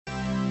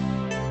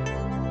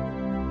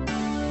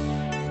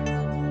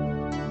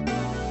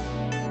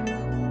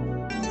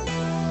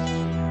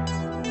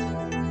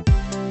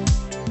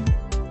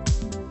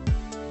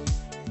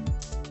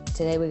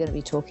Today we're going to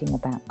be talking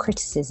about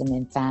criticism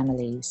in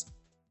families.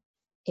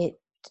 It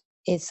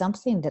is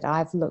something that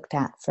I've looked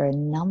at for a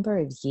number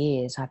of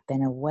years. I've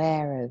been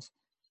aware of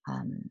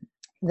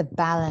the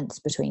balance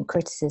between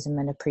criticism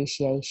and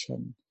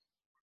appreciation,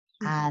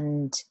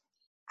 and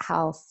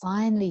how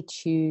finely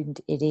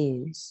tuned it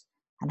is,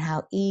 and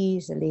how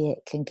easily it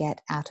can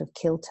get out of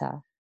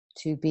kilter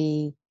to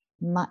be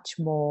much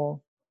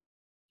more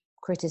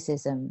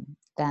criticism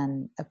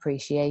than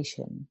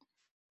appreciation.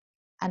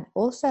 And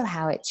also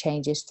how it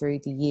changes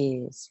through the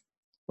years.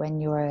 When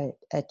you're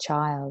a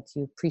child,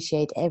 you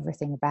appreciate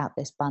everything about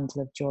this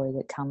bundle of joy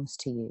that comes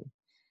to you.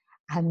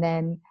 And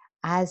then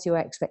as your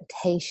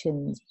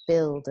expectations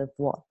build of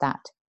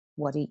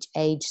what each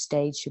age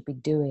stage should be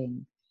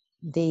doing,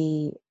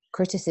 the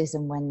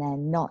criticism when they're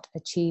not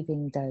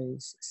achieving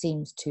those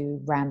seems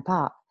to ramp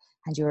up,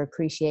 and your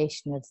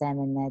appreciation of them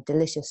and their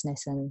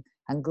deliciousness and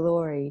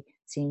glory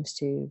seems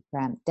to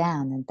ramp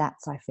down. And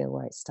that's, I feel,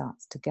 where it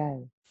starts to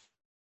go.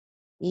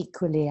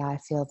 Equally, I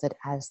feel that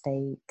as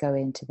they go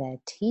into their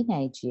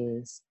teenage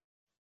years,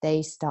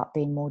 they start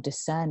being more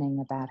discerning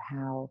about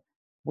how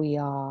we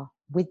are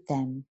with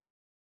them.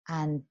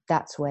 And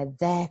that's where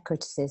their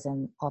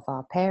criticism of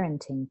our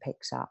parenting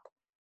picks up,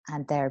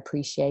 and their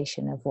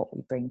appreciation of what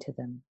we bring to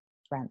them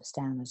ramps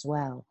down as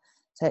well.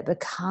 So it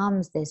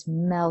becomes this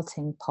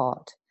melting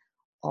pot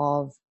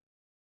of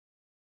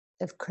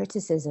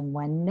criticism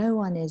when no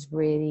one is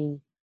really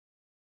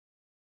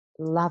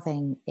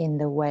loving in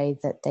the way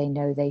that they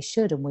know they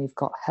should, and we've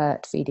got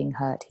hurt feeding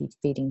hurt,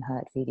 feeding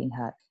hurt feeding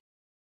hurt.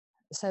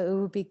 So it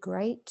would be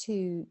great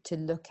to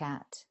look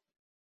at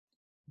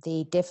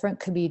the different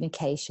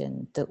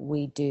communication that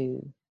we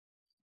do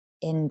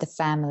in the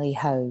family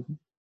home,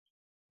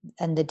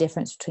 and the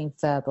difference between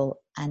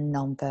verbal and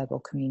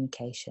non-verbal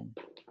communication.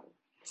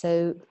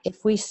 So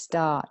if we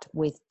start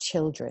with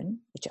children,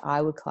 which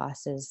I would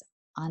class as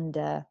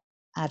under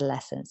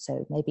adolescence,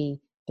 so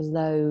maybe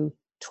below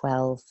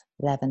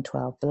 11,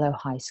 12, below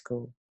high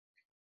school.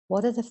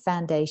 What are the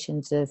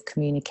foundations of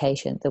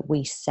communication that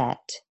we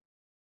set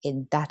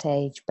in that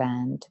age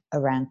band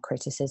around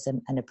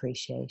criticism and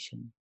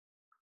appreciation?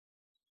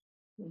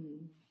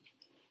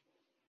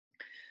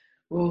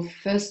 Well,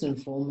 first and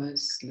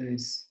foremost,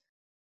 Luz,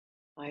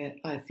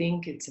 I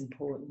think it's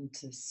important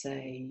to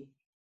say,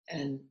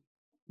 and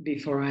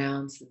before I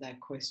answer that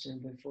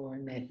question, before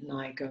Annette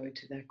and I go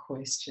to that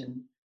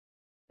question,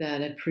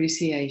 that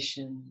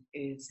appreciation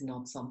is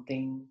not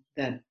something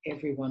that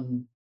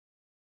everyone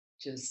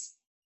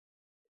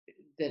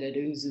that it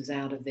oozes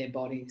out of their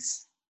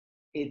bodies.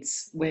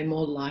 We're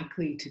more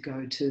likely to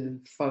go to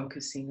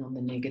focusing on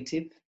the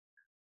negative.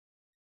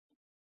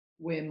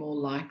 We're more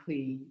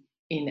likely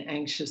in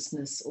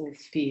anxiousness or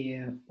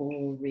fear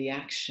or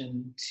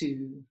reaction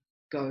to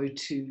go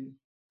to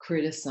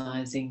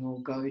criticizing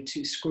or go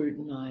to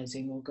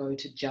scrutinizing or go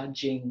to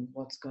judging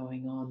what's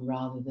going on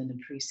rather than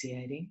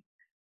appreciating.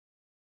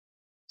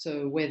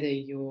 So whether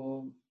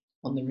you're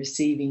on the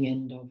receiving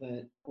end of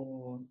it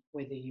or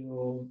whether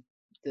you're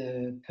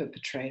the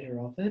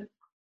perpetrator of it,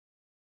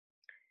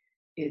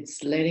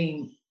 it's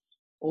letting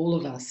all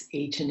of us,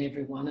 each and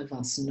every one of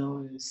us,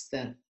 knows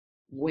that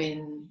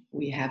when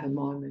we have a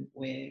moment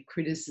where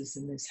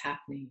criticism is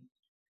happening,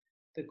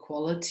 the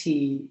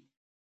quality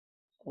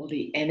or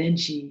the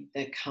energy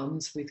that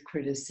comes with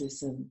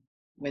criticism,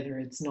 whether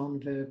it's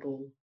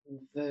non-verbal or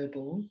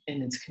verbal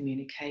in its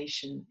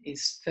communication,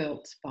 is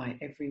felt by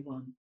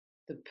everyone.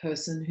 The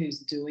person who's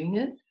doing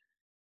it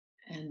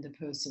and the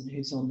person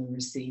who's on the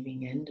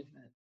receiving end of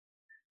it.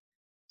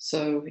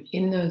 So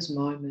in those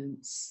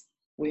moments,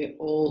 we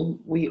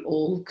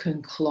all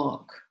can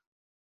clock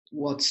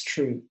what's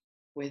true,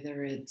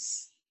 whether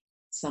it's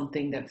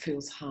something that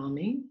feels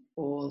harming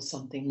or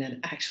something that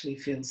actually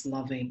feels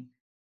loving.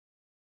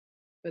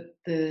 But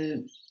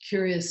the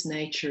curious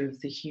nature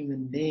of the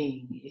human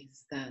being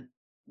is that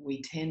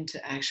we tend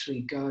to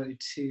actually go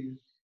to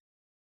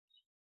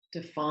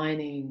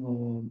defining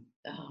or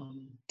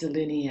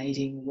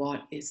delineating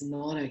what is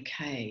not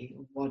okay,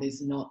 what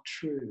is not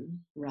true,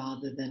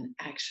 rather than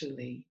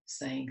actually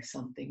saying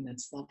something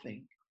that's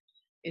loving.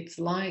 It's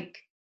like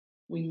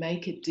we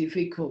make it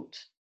difficult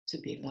to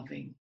be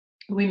loving.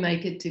 We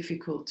make it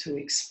difficult to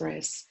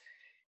express.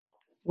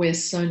 We're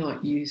so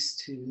not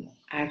used to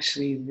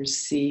actually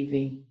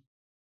receiving,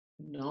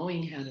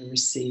 knowing how to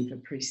receive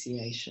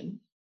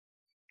appreciation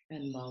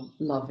and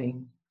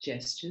loving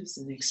gestures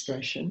and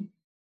expression,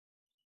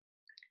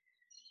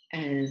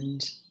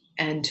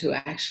 and to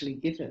actually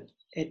give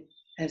it.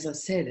 As I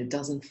said, it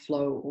doesn't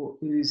flow or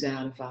ooze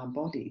out of our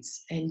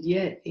bodies, and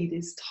yet it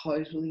is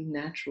totally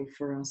natural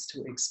for us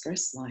to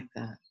express like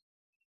that.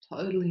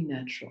 Totally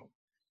natural.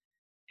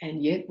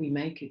 And yet we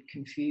make it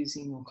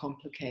confusing or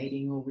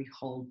complicating, or we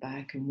hold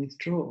back and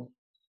withdraw.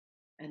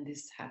 And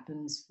this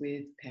happens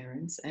with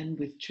parents and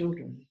with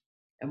children.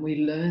 And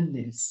we learn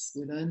this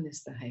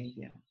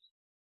behavior.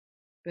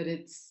 But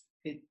it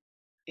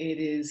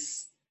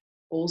is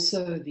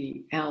also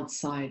the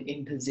outside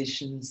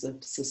impositions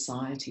of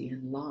society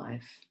and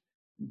life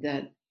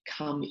that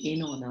come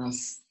in on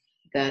us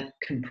that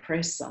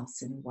compress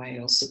us in a way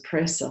or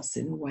suppress us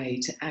in a way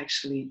to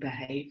actually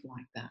behave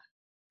like that.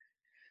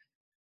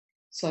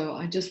 So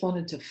I just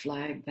wanted to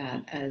flag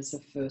that as a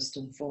first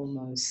and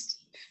foremost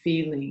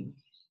feeling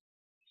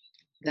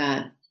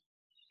that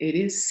it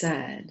is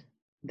sad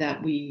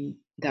that we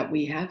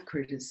have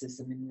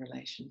criticism in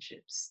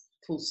relationships,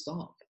 full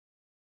stop.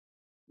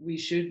 We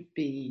should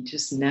be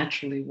just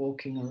naturally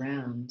walking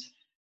around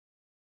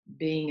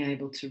being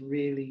able to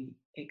really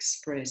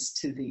express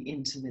to the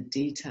intimate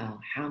detail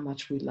how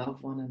much we love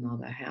one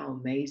another, how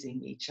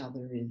amazing each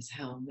other is,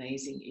 how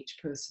amazing each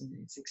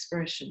person's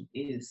expression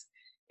is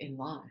in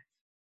life.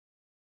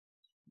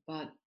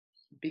 But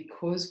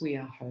because we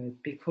are hurt,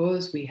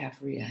 because we have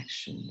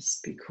reactions,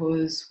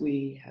 because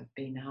we have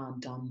been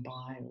hard done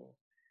by, or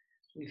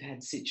we've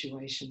had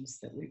situations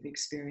that we've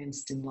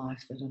experienced in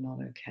life that are not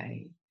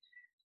okay,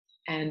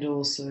 and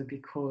also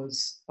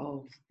because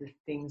of the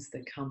things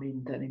that come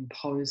in that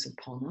impose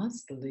upon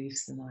us,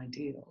 beliefs and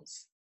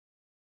ideals,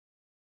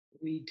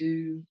 we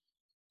do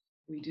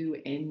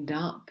end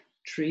up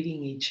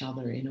treating each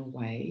other in a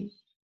way,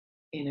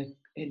 in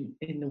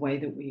the way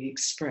that we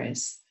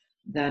express,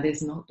 that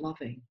is not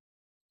loving.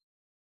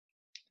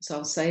 So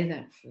I'll say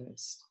that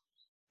first.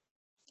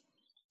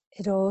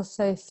 It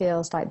also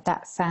feels like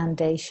that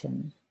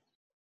foundation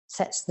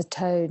sets the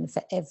tone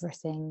for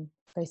everything,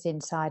 both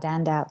inside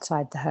and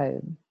outside the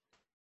home.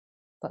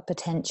 But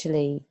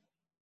potentially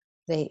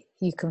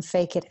you can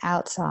fake it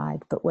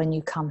outside, but when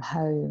you come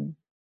home,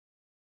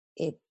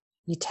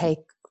 you take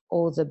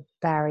all the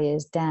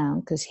barriers down,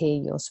 because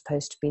here you're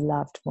supposed to be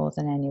loved more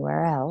than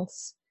anywhere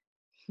else.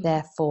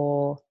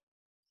 Therefore,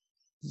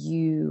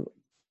 you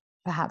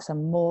perhaps are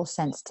more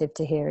sensitive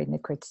to hearing the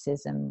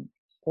criticism,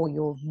 or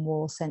you're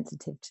more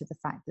sensitive to the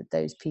fact that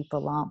those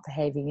people aren't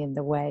behaving in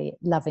the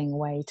loving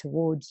way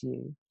towards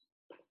you,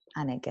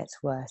 and it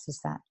gets worse.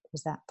 Is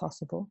that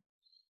possible?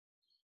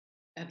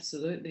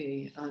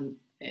 Absolutely.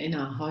 In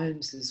our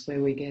homes is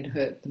where we get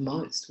hurt the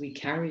most. We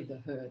carry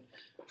the hurt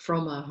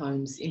from our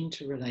homes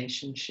into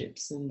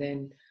relationships. And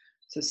then,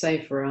 so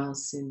say for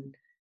us in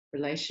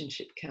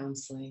relationship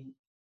counselling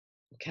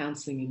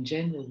in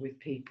general with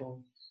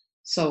people,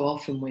 so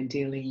often we're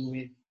dealing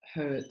with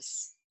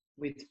hurts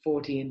with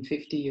 40 and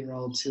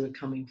 50-year-olds who are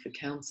coming for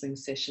counselling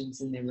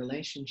sessions in their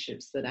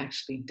relationships that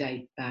actually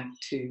date back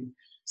to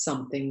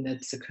something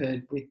that's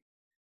occurred with,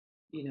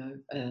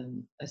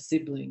 a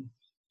sibling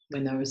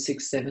when they were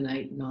 6, 7,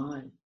 8,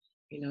 9,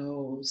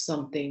 or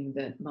something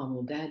that mum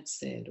or dad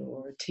said,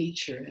 or a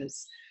teacher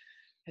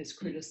has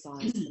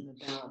criticised them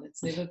about.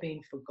 It's never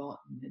been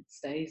forgotten. It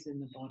stays in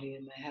the body,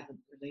 and they haven't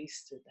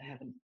released it. They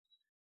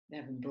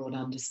haven't brought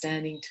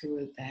understanding to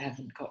it. They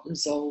haven't got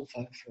resolve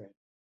over it.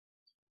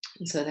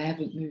 And so they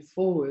haven't moved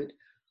forward,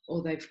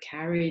 or they've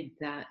carried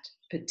that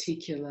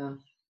particular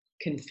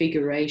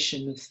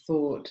configuration of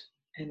thought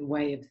and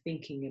way of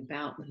thinking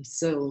about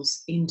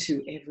themselves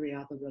into every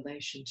other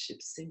relationship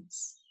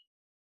since,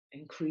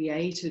 and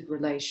created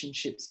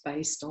relationships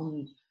based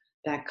on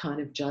that kind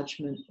of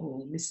judgment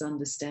or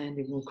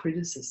misunderstanding or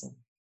criticism.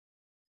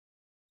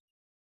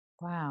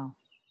 Wow.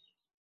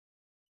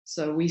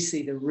 So we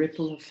see the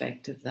ripple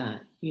effect of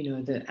that,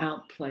 the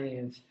outplay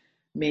of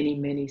many,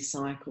 many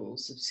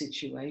cycles of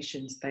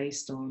situations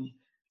based on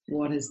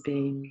what has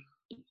been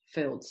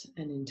felt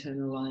and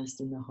internalized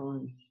in the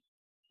home.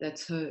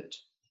 That's hurt.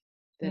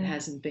 That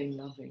hasn't been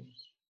loving.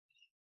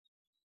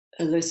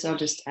 Unless I'll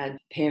just add,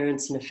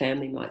 parents and a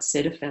family might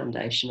set a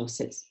foundation or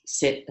set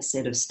a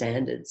set of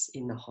standards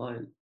in the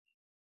home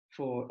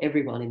for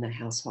everyone in the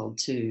household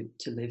to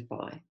live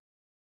by.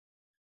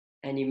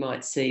 And you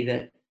might see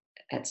that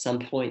at some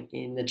point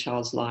in the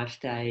child's life,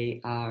 they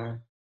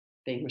are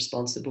being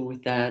responsible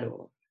with that,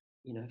 or,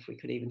 if we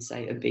could even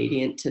say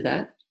obedient to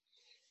that,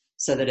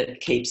 so that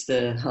it keeps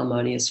the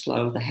harmonious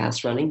flow of the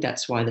house running.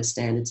 That's why the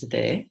standards are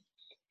there.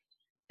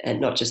 And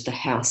not just the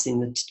house in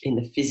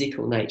the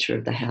physical nature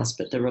of the house,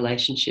 but the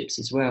relationships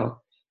as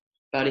well.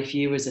 But if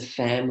you as a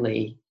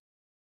family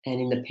and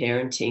in the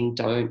parenting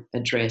don't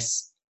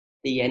address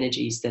the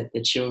energies that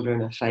the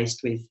children are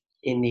faced with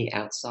in the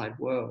outside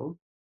world,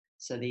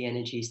 so the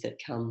energies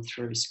that come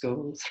through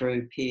school,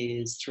 through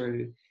peers,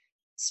 through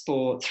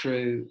sport,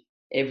 through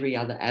every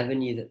other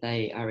avenue that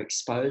they are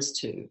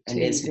exposed to,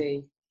 and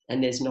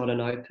there's not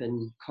an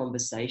open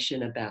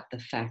conversation about the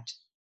fact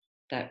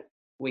that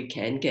we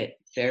can get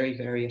very,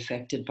 very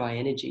affected by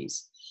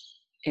energies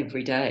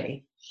every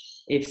day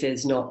if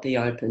there's not the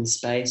open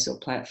space or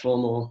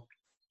platform, or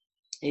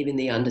even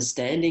the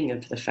understanding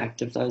of the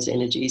fact of those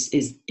energies.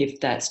 Is if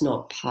that's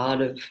not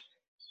part of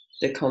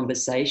the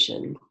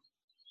conversation,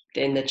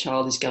 then the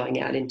child is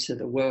going out into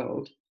the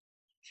world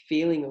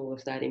feeling all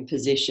of that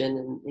imposition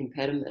and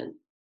impediment,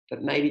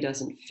 but maybe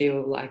doesn't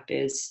feel like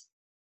there's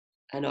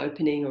an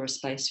opening or a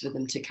space for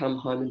them to come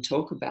home and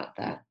talk about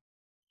that.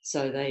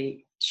 So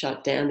they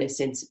shut down their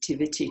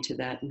sensitivity to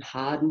that and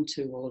harden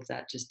to all of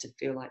that just to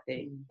feel like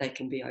they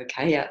can be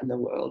okay out in the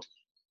world,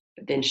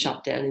 but then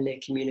shut down in their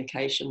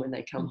communication when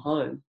they come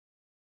home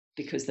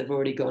because they've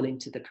already gone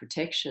into the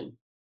protection.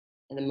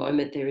 And the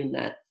moment they're in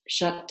that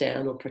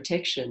shutdown or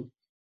protection,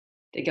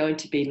 they're going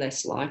to be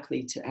less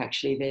likely to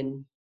actually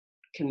then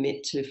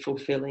commit to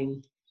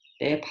fulfilling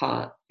their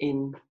part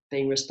in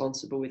being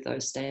responsible with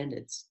those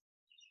standards.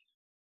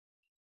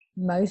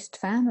 Most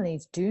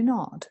families do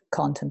not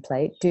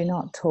contemplate, do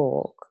not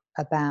talk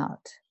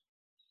about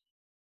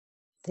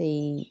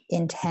the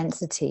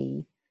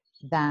intensity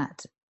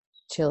that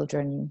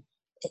children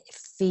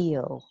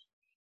feel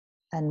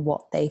and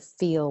what they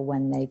feel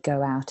when they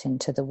go out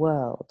into the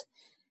world.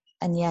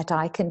 And yet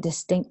I can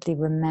distinctly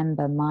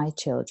remember my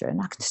children,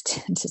 I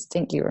can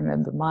distinctly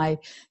remember my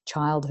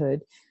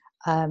childhood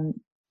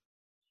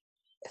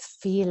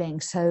feeling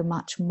so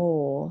much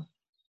more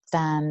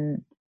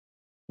than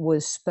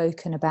was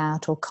spoken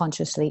about or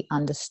consciously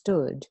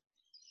understood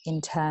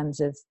in terms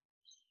of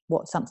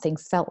what something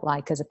felt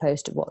like as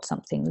opposed to what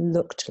something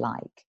looked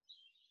like.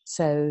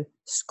 So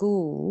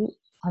school,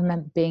 I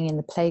remember being in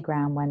the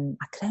playground when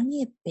I could only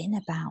have been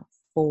about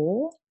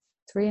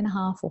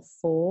 3.5 or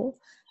 4.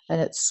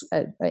 And it's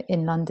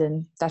in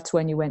London, that's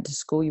when you went to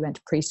school, you went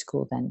to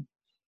preschool then.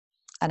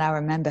 And I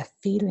remember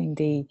feeling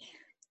the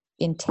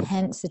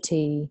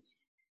intensity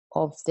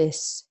of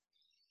this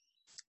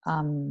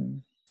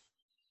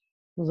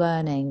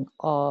learning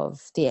of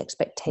the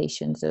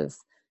expectations of,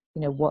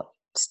 what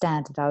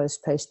standard I was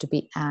supposed to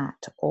be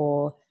at,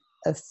 or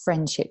of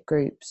friendship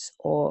groups,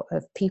 or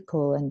of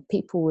people, and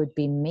people would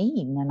be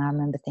mean. And I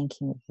remember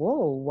thinking,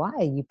 whoa, why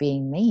are you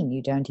being mean?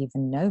 You don't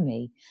even know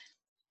me.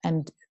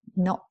 And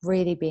not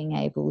really being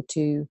able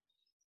to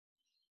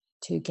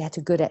get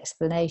a good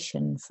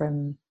explanation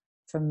from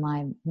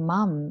my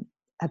mum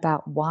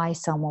about why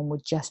someone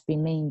would just be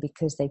mean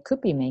because they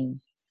could be mean,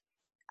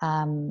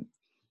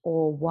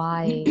 or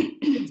why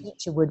the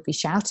teacher would be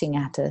shouting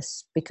at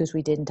us because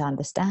we didn't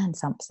understand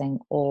something,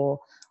 or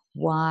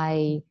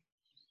why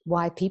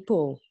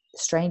people,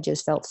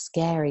 strangers, felt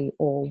scary,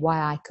 or why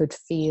I could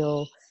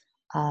feel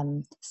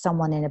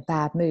someone in a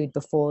bad mood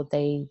before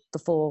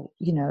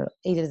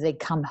either they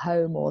come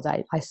home or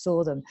that I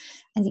saw them.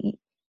 And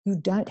you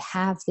don't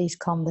have these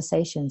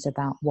conversations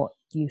about what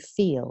you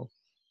feel.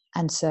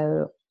 And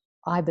so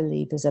I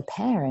believe as a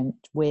parent,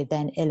 we're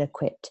then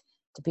ill-equipped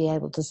to be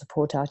able to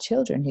support our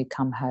children who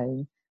come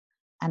home,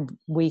 and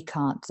we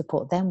can't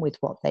support them with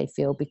what they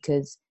feel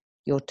because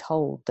you're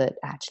told that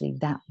actually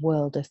that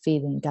world of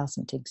feeling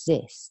doesn't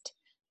exist.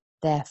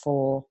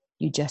 Therefore,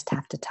 you just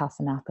have to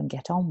toughen up and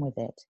get on with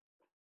it.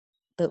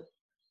 But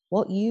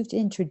what you've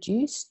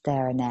introduced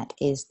there, Annette,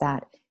 is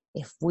that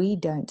if we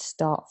don't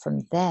start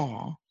from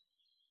there,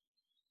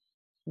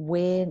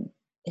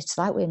 it's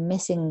like we're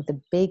missing the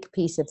big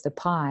piece of the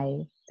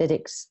pie that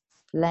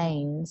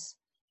explains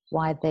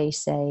why they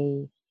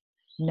say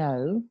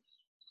no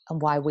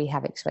and why we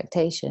have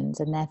expectations,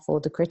 and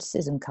therefore the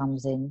criticism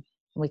comes in.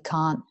 We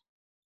can't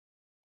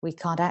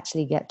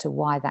actually get to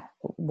why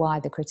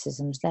the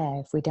criticism's there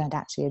if we don't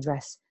actually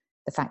address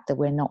the fact that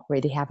we're not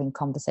really having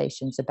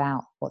conversations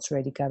about what's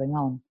really going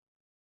on.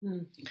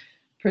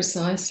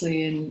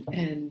 Precisely,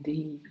 and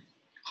the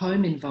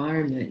home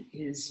environment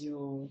is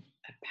your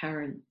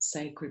apparent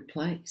sacred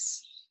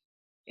place.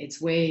 It's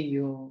where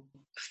you're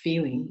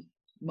feeling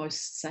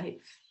most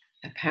safe,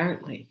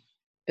 apparently.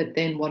 But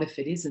then what if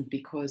it isn't?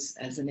 Because,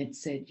 as Annette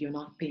said, you're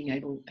not being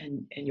able,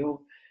 and you're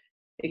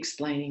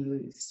explaining,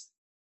 Luz,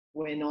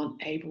 we're not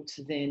able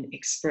to then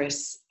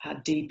express our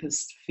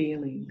deepest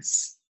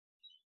feelings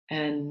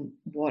and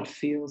what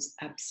feels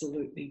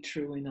absolutely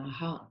true in our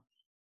heart.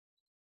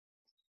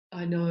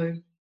 I know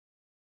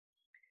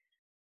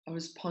I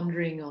was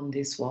pondering on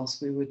this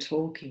whilst we were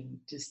talking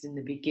just in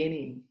the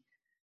beginning,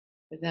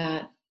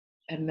 that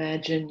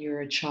imagine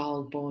you're a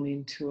child born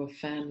into a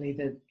family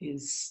that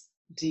is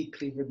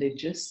deeply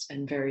religious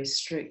and very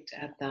strict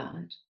at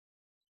that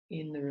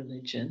in the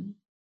religion,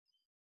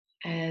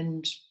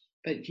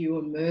 but you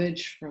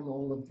emerge from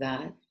all of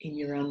that in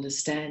your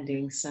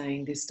understanding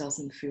saying this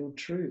doesn't feel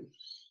true.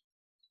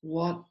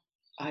 What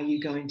are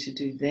you going to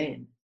do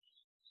then?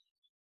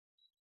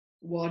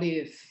 What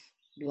if,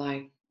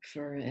 like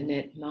for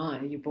Annette and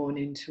I, you're born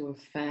into a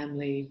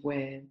family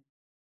where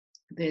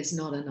there's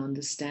not an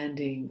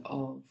understanding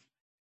of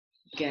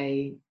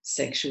gay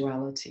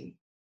sexuality,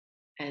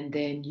 and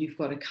then you've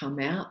got to come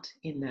out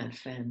in that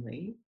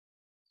family,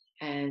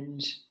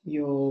 and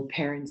your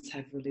parents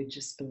have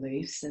religious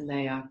beliefs and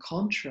they are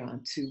contra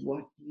to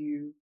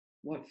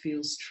what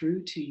feels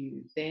true to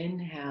you. Then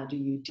how do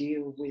you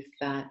deal with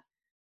that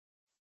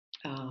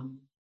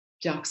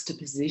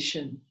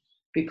juxtaposition?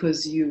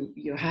 Because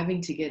you're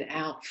having to get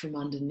out from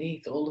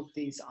underneath all of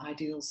these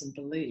ideals and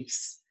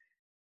beliefs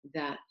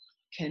that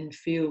can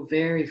feel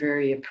very,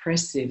 very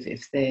oppressive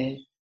if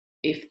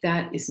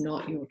that is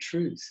not your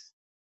truth.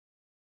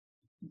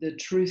 The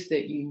truth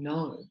that you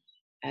know,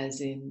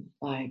 as in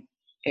like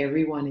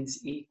everyone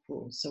is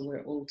equal, so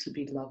we're all to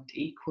be loved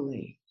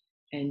equally.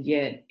 And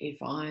yet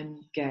if I'm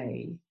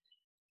gay,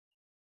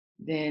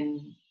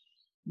 then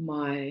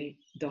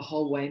the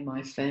whole way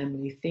my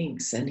family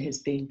thinks and has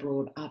been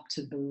brought up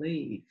to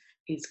believe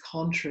is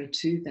contra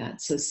to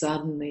that. So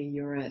suddenly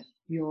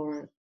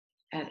you're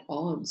at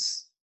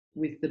odds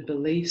with the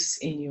beliefs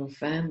in your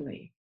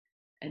family.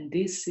 And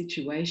this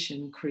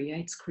situation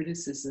creates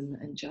criticism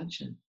and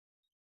judgment.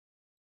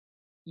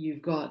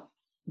 You've got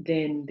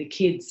then the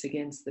kids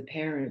against the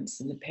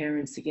parents and the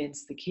parents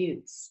against the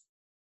kids.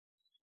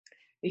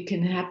 It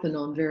can happen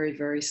on very,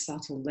 very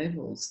subtle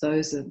levels.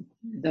 Those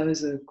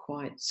are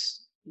quite,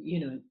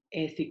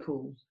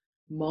 ethical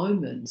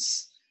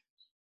moments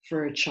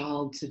for a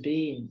child to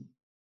be in.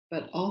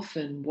 But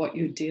often what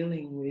you're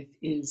dealing with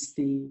is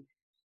the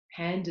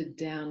handed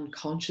down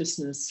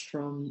consciousness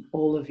from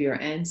all of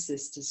your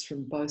ancestors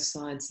from both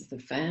sides of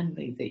the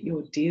family that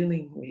you're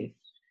dealing with.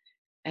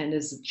 And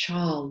as a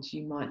child,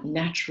 you might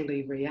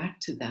naturally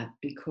react to that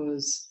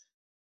because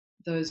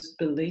those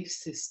belief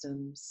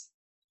systems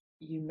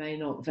you may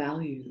not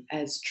value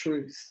as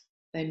truth.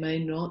 They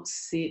may not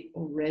sit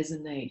or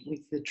resonate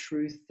with the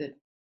truth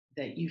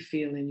that you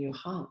feel in your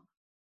heart.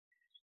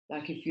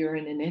 Like if you're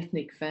in an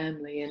ethnic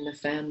family and the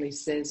family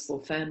says,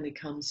 well, family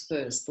comes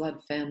first,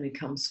 blood family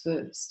comes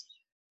first.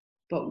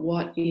 But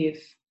what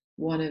if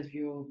one of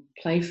your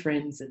play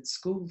friends at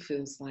school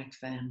feels like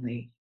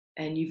family?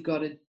 And you've got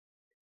to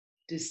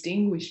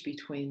distinguish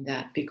between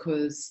that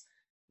because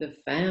the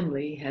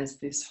family has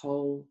this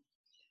whole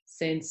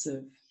sense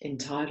of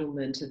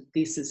entitlement of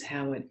this is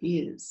how it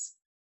is.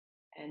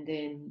 And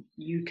then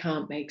you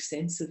can't make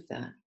sense of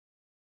that.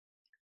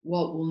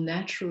 What will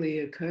naturally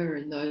occur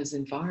in those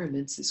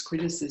environments is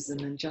criticism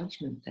and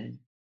judgment then.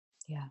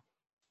 Yeah.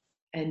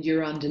 And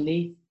you're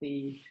underneath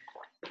the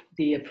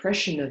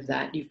oppression of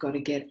that. You've got to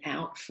get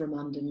out from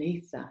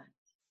underneath that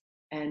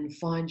and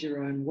find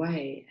your own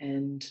way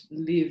and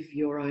live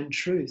your own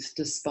truth,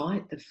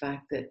 despite the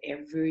fact that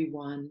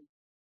everyone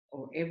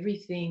or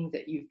everything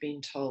that you've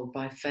been told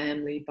by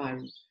family, by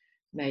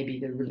maybe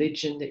the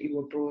religion that you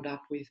were brought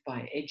up with,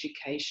 by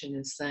education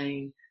is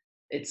saying,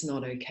 it's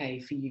not okay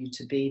for you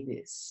to be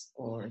this,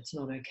 or it's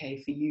not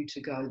okay for you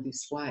to go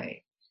this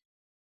way.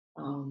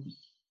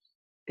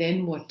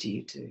 Then what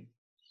do?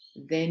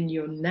 Then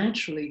you're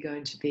naturally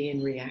going to be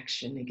in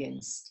reaction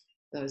against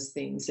those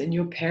things. And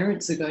your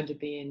parents are going to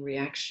be in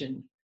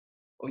reaction,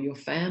 or your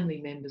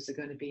family members are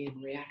going to be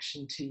in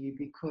reaction to you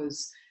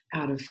because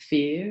out of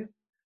fear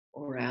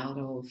or out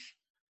of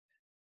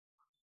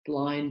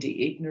blind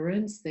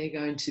ignorance, they're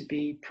going to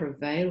be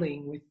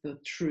prevailing with the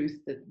truth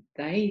that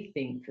they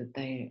think that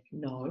they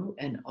know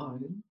and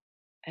own,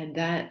 and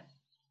that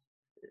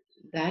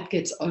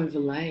gets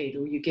overlaid,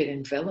 or you get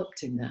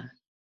enveloped in that,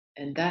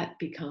 and that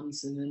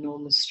becomes an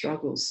enormous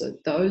struggle. So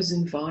those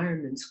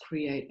environments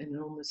create an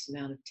enormous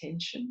amount of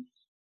tension,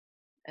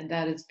 and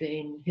that has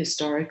been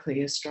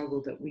historically a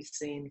struggle that we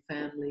see in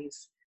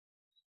families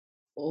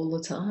all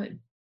the time.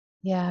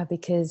 Yeah,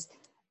 because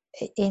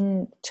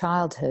in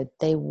childhood,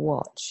 they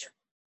watch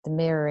the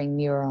mirroring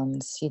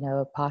neurons,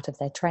 a part of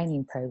their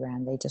training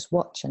program. They just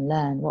watch and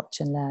learn, watch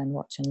and learn,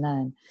 watch and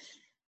learn.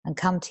 And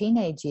come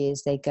teenage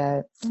years, they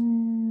go,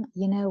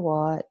 you know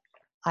what?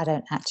 I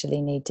don't actually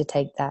need to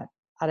take that.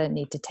 I don't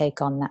need to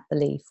take on that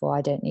belief, or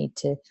I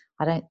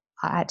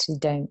actually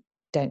don't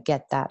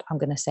get that. I'm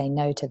going to say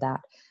no to that.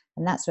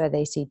 And that's where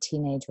they see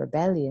teenage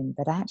rebellion.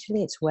 But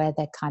actually, it's where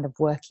they're kind of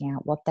working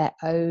out what their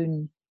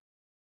own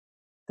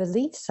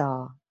beliefs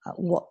are,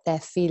 what they're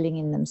feeling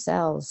in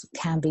themselves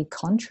can be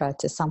contra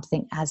to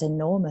something as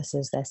enormous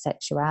as their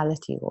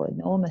sexuality, or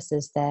enormous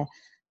as their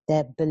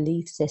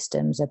belief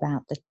systems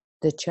about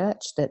the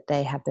church that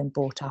they have been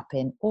brought up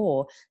in,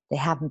 or they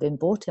haven't been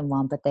brought in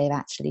one, but they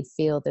actually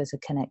feel there's a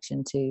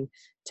connection to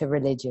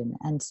religion.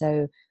 And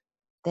so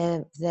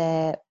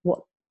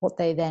what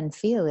they then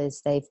feel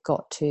is they've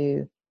got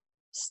to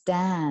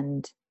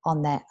stand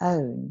on their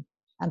own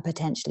and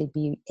potentially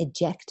be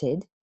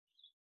ejected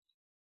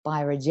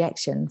by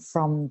rejection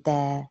from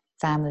their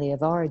family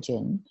of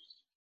origin.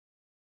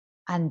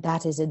 And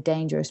that is a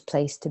dangerous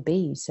place to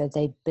be. So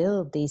they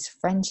build these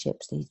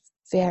friendships, these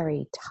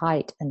very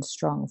tight and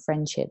strong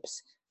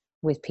friendships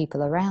with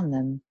people around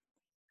them,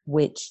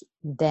 which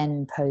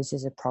then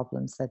poses a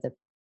problem for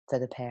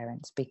the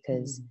parents,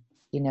 because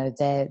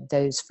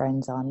those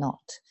friends are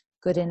not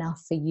good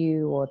enough for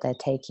you, or they're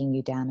taking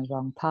you down a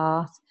wrong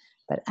path.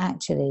 But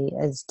actually,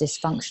 as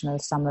dysfunctional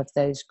as some of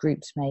those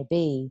groups may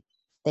be,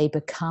 they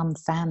become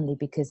family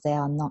because they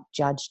are not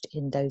judged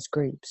in those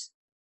groups.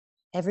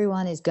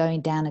 Everyone is going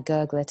down a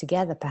gurgler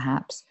together,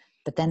 perhaps,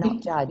 but they're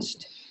not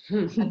judged.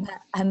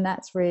 And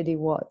that's really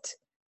what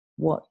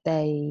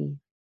they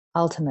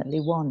ultimately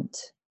want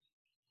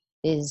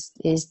is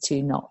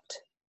to not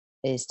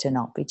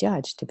be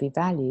judged, to be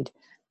valued.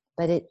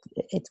 But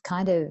it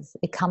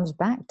comes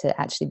back to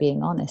actually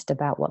being honest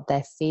about what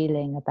they're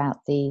feeling about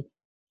the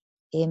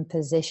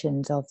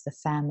impositions of the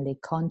family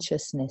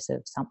consciousness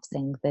of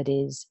something that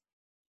is,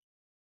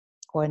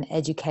 or an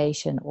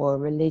education or a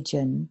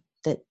religion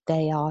that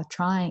they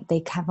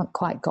haven't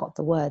quite got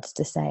the words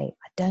to say,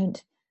 I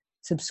don't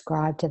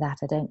subscribe to that,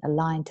 I don't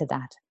align to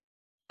that,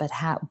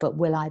 but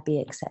will I be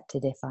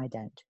accepted if I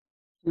don't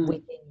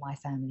within my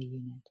family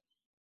unit?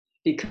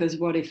 Because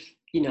what if,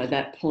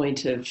 that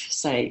point of,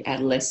 say,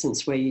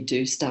 adolescence, where you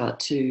do start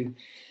to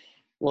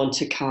want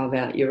to carve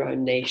out your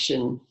own niche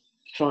and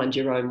find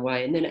your own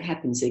way, and then it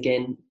happens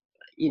again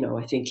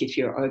I think if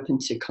you're open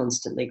to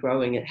constantly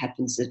growing, it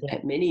happens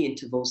at many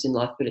intervals in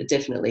life, but it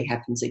definitely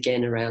happens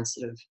again around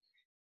sort of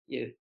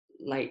your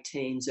late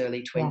teens,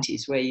 early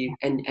 20s, where you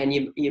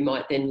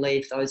might then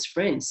leave those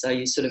friends. So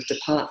you sort of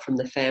depart from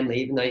the family,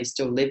 even though you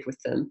still live with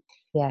them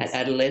at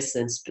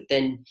adolescence, but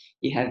then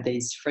you have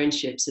these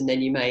friendships, and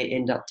then you may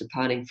end up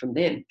departing from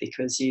them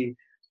because you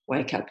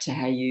wake up to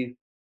how you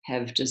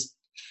have just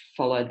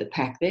followed the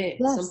pack there.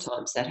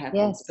 Sometimes that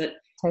happens. But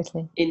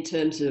totally. In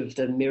terms of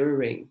the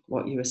mirroring,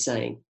 what you were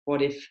saying,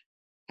 what if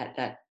at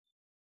that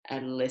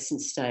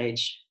adolescent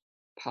stage,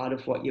 part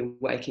of what you're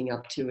waking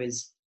up to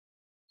is,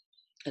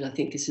 and I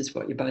think this is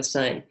what you're both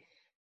saying,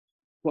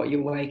 what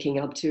you're waking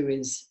up to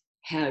is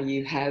how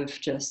you have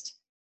just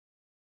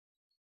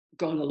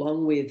gone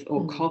along with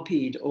or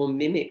copied or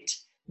mimicked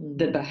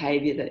the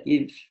behavior that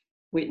you've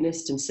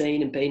witnessed and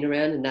seen and been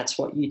around, and that's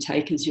what you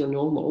take as your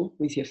normal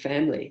with your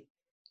family.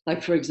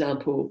 Like, for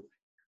example,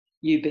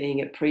 you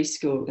being at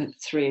preschool at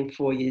 3 and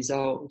 4 years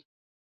old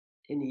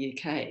in the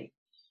UK,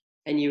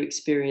 and you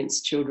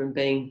experience children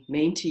being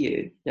mean to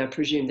you. Now, I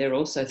presume they're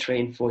also 3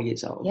 and 4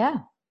 years old. Yeah.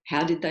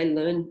 How did they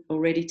learn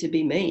already to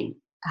be mean?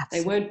 Absolutely.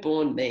 They weren't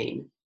born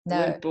mean. They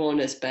weren't born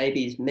as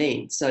babies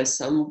mean. So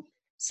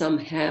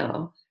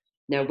somehow,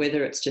 now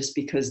whether it's just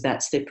because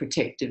that's their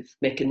protective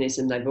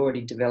mechanism they've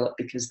already developed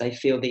because they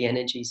feel the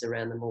energies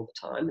around them all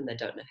the time and they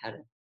don't know how to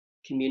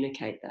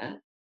communicate that,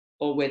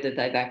 or whether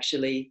they've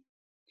actually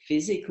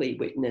physically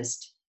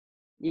witnessed,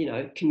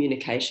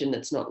 communication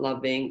that's not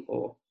loving,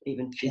 or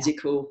even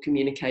physical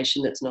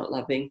communication that's not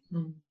loving.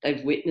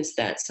 They've witnessed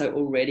that. So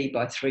already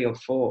by 3 or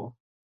 4,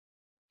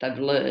 they've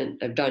learned,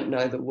 they don't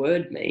know the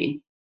word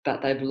mean,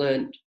 but they've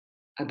learned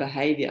a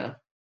behavior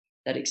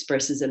that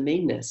expresses a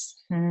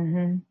meanness.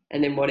 And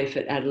then what if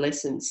at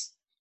adolescence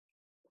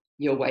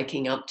you're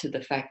waking up to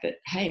the fact that,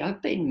 hey,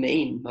 I've been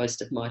mean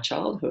most of my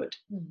childhood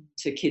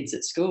to kids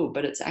at school,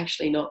 but it's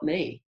actually not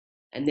me.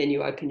 And then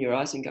you open your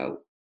eyes and go,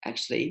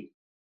 actually,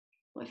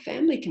 my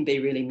family can be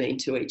really mean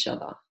to each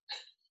other.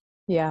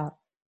 Yeah.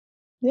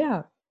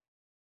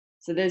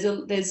 So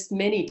there's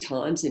many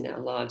times in our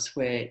lives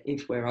where,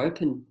 if we're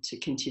open to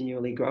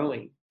continually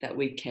growing, that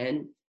we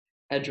can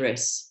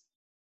address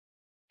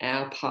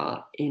our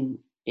part in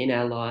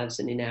our lives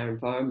and in our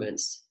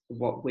environments,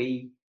 what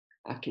we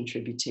are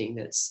contributing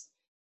that's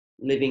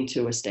living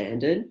to a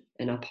standard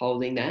and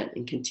upholding that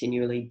and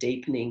continually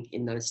deepening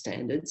in those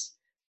standards,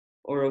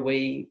 or are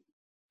we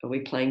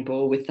playing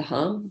ball with the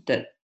harm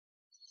that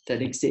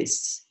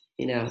exists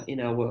in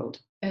our world?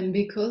 And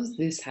because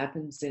this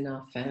happens in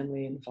our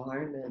family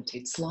environment,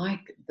 it's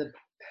like the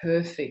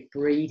perfect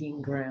breeding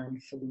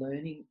ground for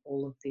learning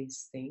all of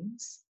these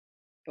things.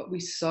 But we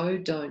so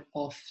don't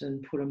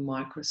often put a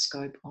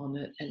microscope on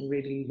it and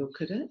really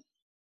look at it.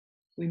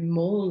 We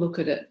more look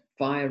at it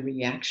via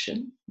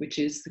reaction, which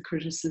is the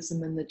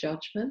criticism and the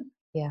judgment.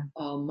 Yeah.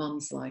 Oh,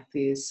 mum's like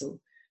this. Or,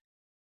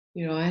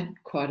 I had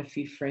quite a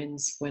few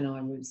friends when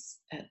I was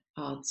at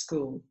art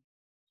school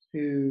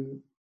who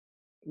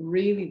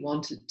really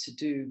wanted to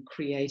do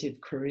creative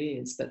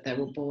careers, but they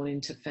were born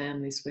into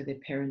families where their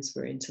parents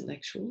were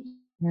intellectuals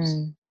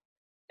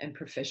and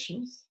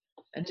professionals,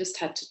 and just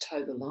had to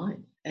toe the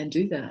line and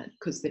do that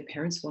because their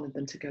parents wanted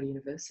them to go to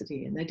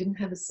university and they didn't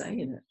have a say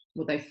in it.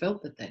 Well, they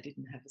felt that they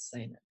didn't have a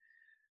say in it.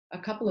 A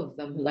couple of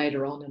them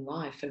later on in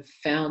life have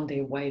found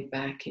their way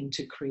back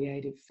into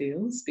creative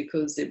fields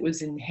because it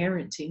was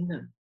inherent in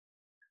them.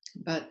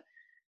 But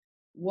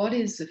what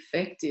is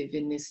effective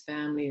in this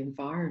family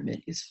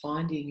environment is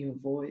finding your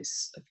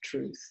voice of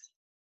truth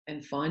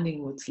and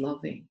finding what's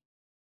loving.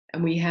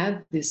 And we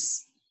have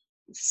this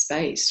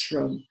space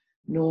from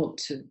 0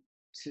 to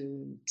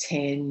 10,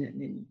 and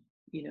then,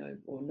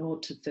 or 0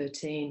 to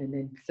 13, and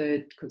then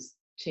third, because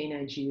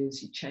teenage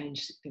years, you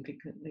change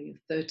significantly,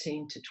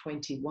 13 to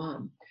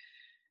 21.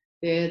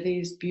 There are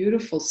these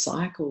beautiful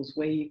cycles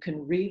where you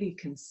can really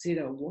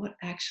consider what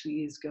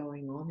actually is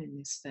going on in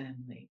this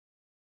family.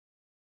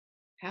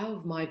 How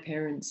have my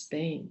parents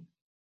been?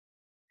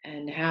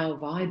 And how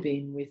have I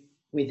been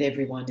with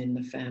everyone in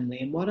the family?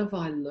 And what have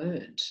I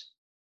learned?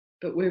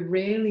 But we're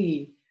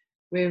rarely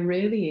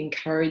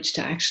encouraged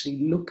to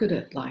actually look at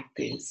it like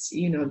this,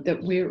 that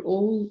we're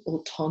all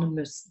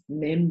autonomous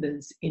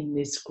members in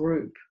this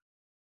group.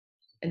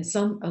 And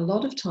a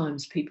lot of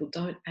times people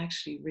don't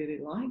actually really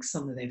like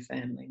some of their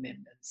family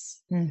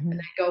members. And they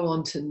go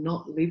on to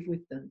not live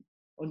with them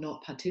or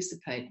not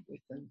participate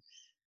with them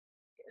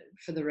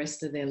for the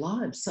rest of their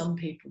lives. Some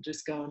people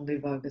just go and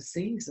live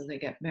overseas, or they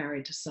get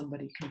married to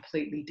somebody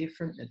completely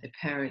different that their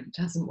parent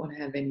doesn't want to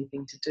have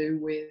anything to do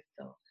with.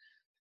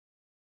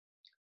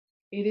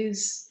 It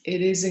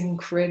is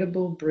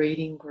incredible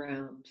breeding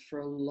ground for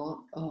a lot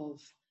of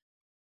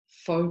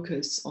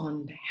focus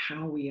on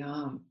how we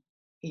are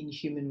in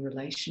human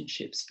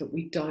relationships, but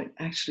we don't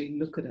actually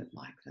look at it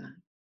like that.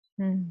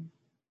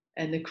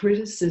 And the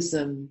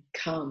criticism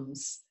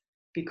comes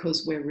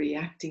because we're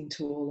reacting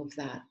to all of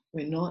that.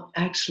 We're not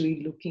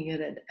actually looking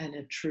at it in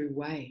a true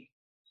way.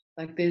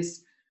 Like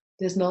there's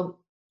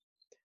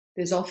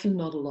often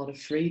not a lot of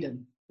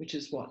freedom which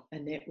is what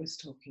Annette was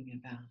talking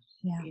about.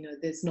 Yeah. You know,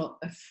 there's not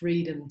a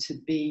freedom to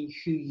be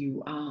who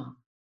you are.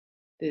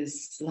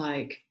 There's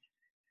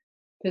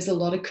a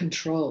lot of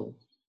control.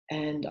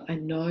 And I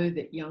know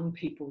that young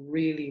people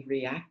really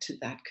react to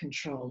that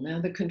control. Now,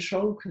 the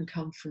control can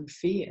come from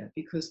fear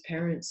because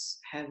parents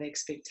have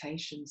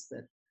expectations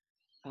that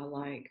are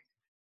like,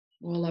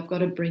 well, I've got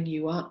to bring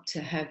you up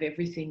to have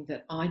everything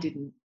that I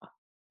didn't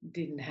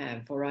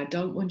have, or I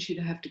don't want you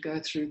to have to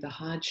go through the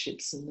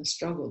hardships and the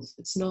struggles.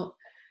 It's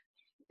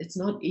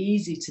not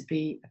easy to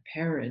be a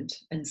parent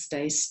and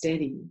stay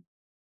steady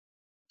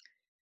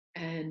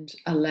and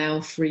allow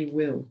free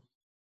will.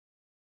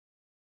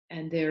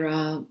 And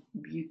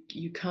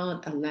you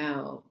can't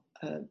allow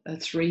a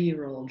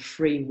 3-year-old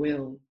free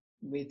will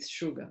with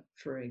sugar,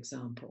 for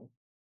example.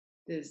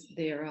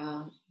 There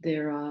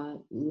are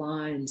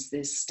lines,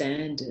 there's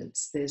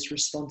standards, there's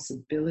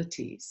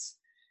responsibilities,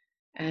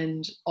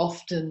 and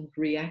often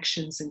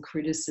reactions and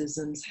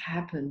criticisms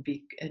happen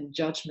and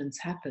judgments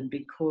happen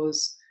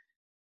because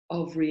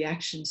of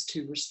reactions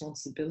to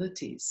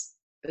responsibilities.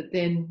 But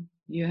then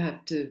we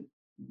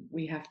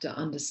have to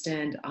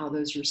understand, are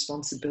those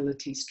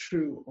responsibilities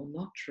true or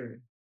not true?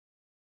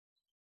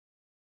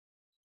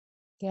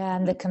 Yeah,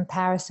 and the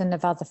comparison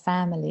of other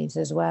families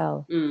as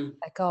well.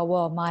 Like, oh,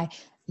 well,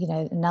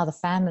 another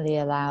family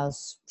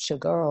allows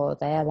sugar, or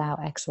they allow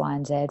X, Y,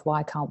 and Z.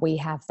 Why can't we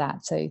have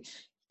that? So you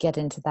get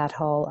into that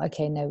whole,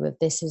 okay, no, but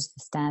this is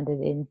the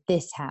standard in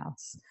this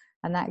house.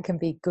 And that can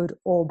be good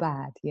or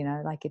bad,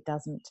 like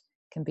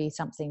can be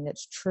something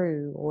that's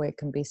true, or it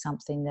can be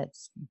something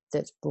that's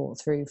brought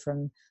through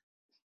from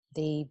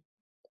the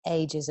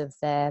ages of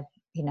their,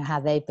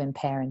 how they've been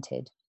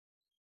parented.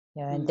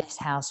 In this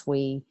house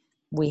we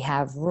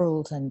have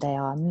rules and they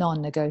are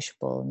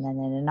non-negotiable, and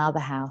then in another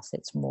house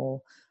it's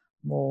more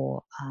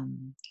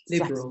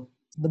liberal.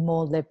 The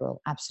more liberal,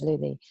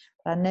 absolutely.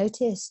 But I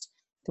noticed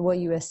that what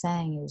you were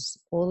saying is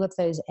all of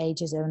those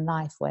ages in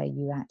life where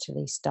you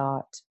actually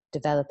start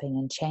developing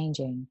and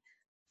changing,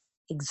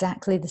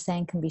 exactly the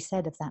same can be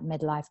said of that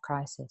midlife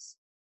crisis.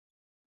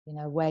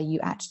 Where you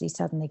actually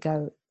suddenly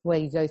where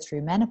you go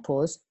through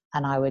menopause,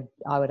 and I would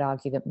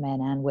argue that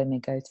men and women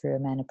go through a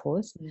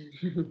menopause,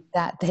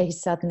 that they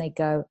suddenly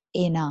go,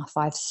 enough,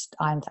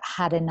 I've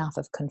had enough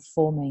of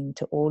conforming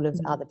to all of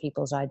other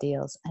people's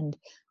ideals, and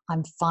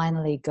I'm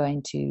finally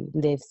going to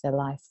live the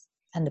life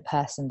and the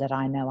person that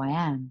I know I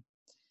am.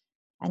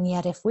 And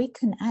yet if we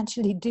can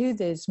actually do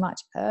this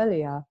much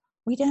earlier,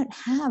 we don't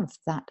have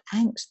that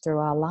angst through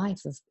our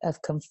life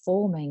of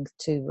conforming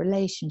to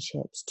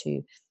relationships,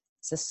 to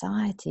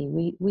society.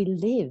 We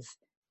live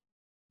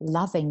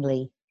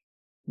lovingly,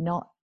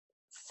 not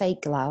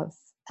fake love,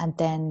 and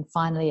then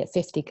finally at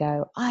 50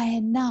 go,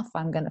 enough,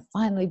 I'm going to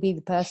finally be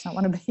the person I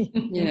want to be.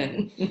 Yeah.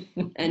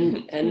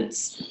 And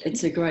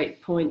it's a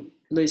great point,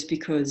 Luz,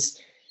 because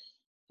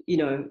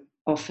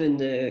often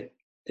the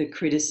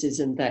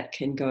criticism that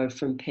can go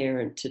from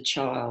parent to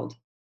child,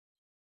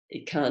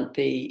 it can't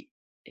be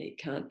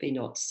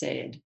not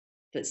said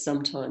that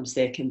sometimes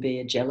there can be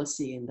a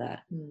jealousy in that.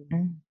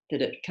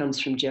 That it comes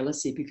from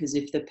jealousy, because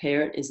if the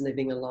parent is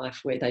living a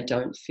life where they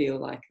don't feel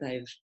like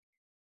they've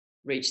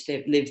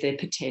lived their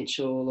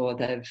potential, or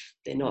they're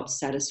not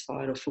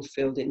satisfied or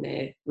fulfilled in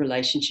their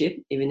relationship,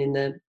 even in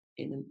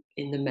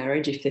the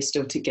marriage, if they're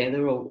still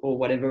together, or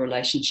whatever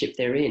relationship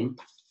they're in,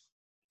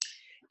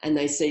 and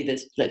they see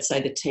this, let's say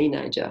the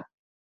teenager,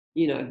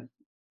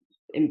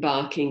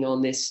 embarking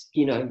on this,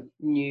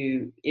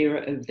 new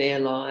era of their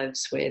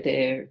lives where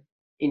they're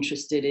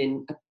interested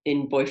in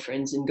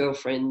boyfriends and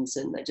girlfriends,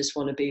 and they just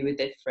want to be with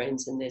their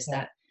friends, and there's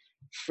that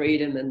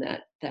freedom and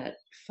that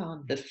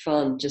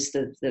fun, just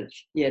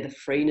the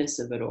freeness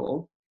of it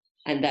all,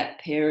 and that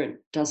parent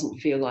doesn't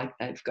feel like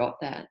they've got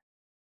that.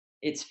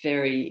 It's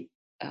very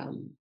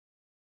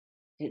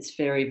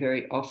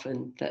very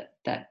often that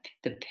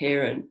the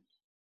parent,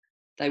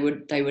 they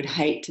would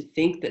hate to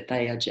think that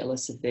they are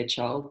jealous of their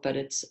child, but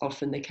it's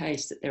often the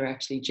case that they're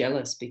actually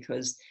jealous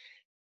because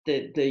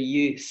the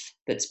youth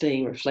that's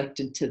being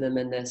reflected to them,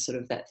 and there's sort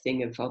of that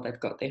thing of, they've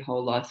got their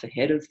whole life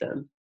ahead of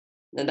them,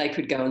 and they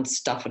could go and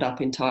stuff it up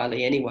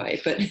entirely anyway,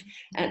 but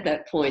at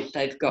that point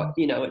they've got,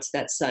 it's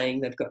that saying,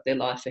 they've got their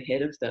life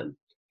ahead of them,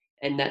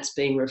 and that's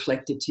being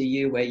reflected to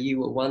you, where you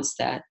were once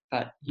that,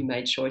 but you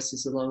made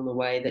choices along the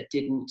way that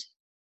didn't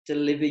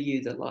deliver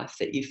you the life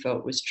that you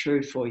felt was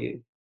true for you.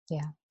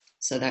 Yeah.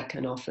 So that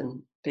can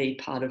often be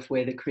part of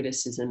where the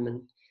criticism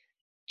and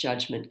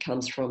judgment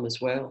comes from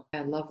as well.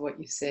 I love what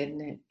you said,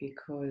 Nat,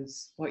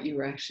 because what you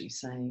were actually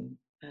saying,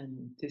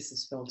 and this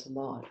is felt a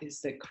lot,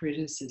 is that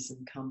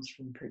criticism comes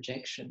from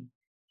projection.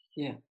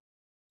 Yeah.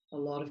 A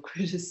lot of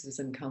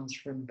criticism comes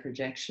from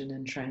projection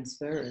and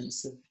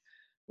transference of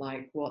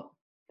like what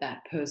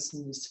that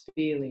person is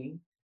feeling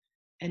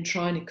and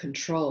trying to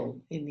control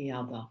in the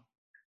other.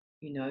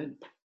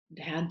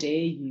 How dare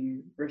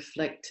you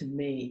reflect to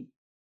me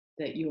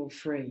that you're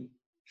free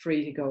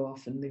to go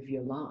off and live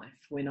your life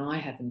when I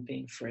haven't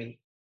been free.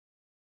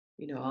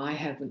 I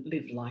haven't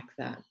lived like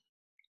that.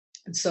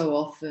 And so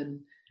often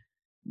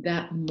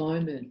that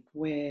moment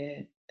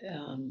where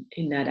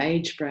in that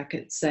age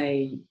bracket,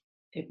 say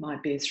it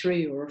might be a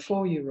 3 or a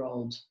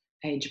 4-year-old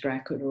age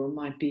bracket, or it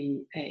might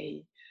be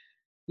a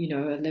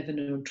 11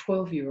 or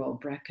 12-year-old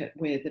bracket,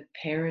 where the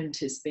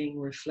parent is being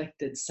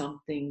reflected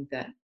something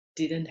that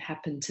didn't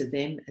happen to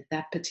them at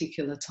that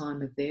particular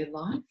time of their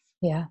life.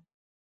 Yeah.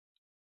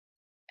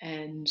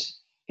 And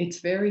it's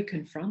very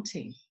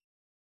confronting.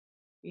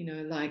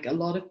 Like a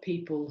lot of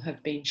people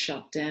have been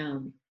shut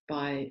down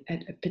by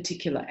at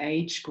particular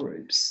age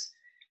groups.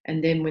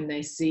 And then when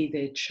they see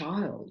their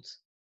child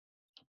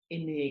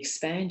in the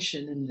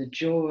expansion and the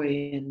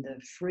joy and the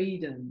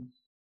freedom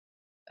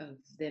of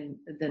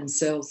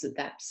themselves at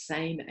that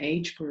same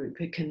age group,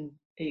 it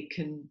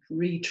can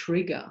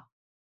re-trigger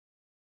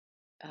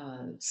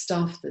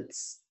stuff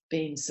that's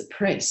been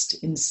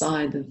suppressed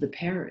inside of the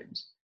parent.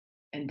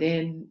 And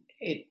then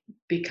it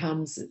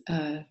becomes,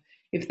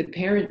 if the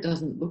parent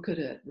doesn't look at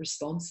it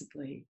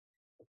responsibly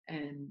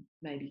and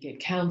maybe get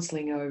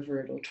counseling over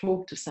it, or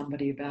talk to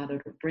somebody about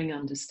it, or bring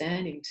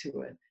understanding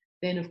to it,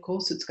 then of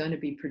course it's going to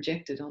be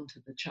projected onto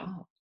the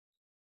child.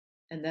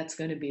 And that's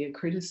going to be a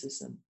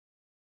criticism.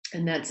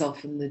 And that's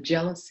often the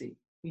jealousy,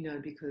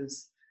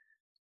 because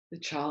the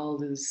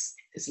child is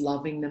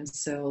loving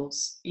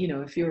themselves.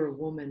 If you're a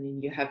woman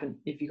and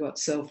if you've got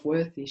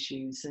self-worth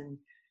issues, and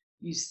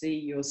you see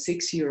your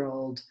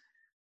 6-year-old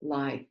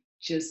like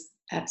just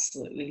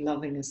absolutely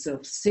loving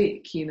herself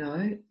sick,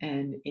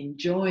 and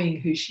enjoying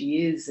who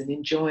she is and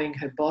enjoying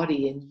her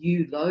body, and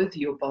you loathe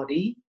your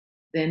body,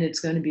 then it's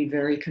going to be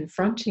very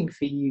confronting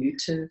for you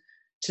to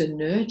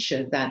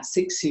nurture that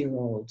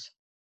 6-year-old.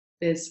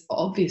 There's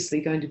obviously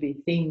going to be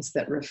things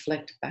that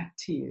reflect back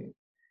to you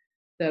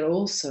that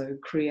also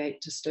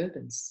create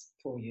disturbance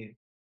for you.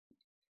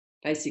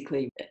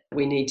 Basically,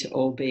 we need to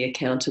all be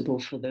accountable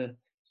for the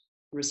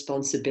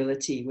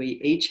responsibility we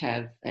each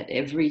have at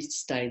every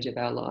stage of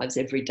our lives,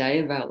 every day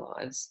of our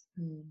lives,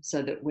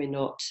 so that we're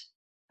not,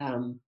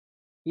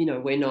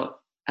 we're not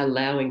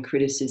allowing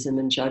criticism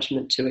and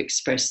judgment to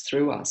express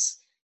through us.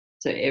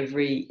 So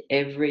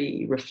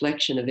every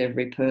reflection of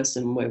every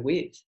person we're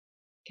with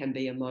can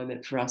be a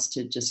moment for us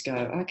to just go,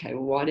 okay,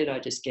 well, why did I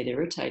just get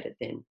irritated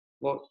then?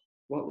 What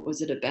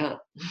was it about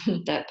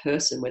that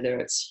person, whether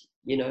it's,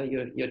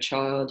 your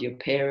child, your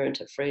parent,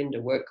 a friend, a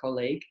work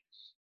colleague?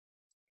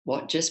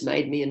 What just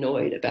made me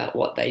annoyed about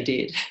what they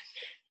did?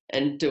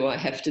 And do I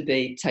have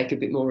to take a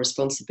bit more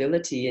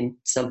responsibility in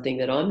something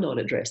that I'm not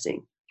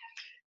addressing?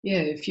 Yeah,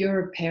 if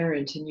you're a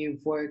parent and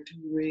you've worked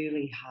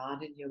really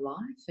hard in your life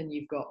and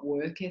you've got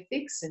work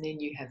ethics, and then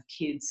you have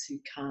kids who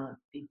can't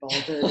be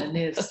bothered and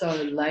they're so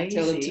lazy.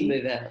 Tell them to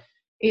move out.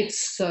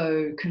 It's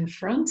so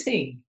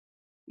confronting.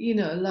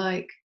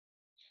 Like,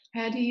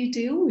 how do you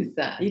deal with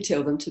that? You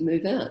tell them to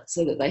move out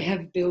so that they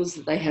have bills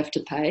that they have to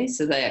pay,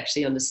 so they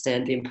actually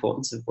understand the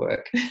importance of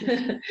work.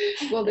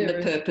 Well,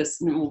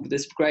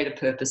 there's greater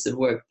purpose of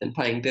work than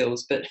paying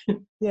bills, but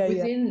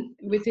within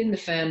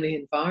the family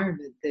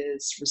environment,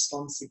 there's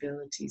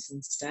responsibilities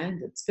and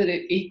standards, but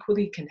it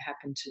equally can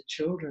happen to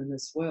children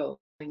as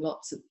well.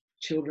 Lots of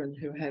children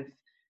who have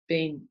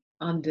been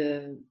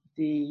under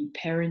the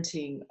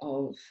parenting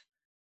of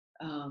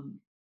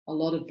a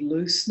lot of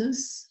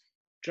looseness,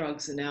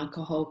 drugs and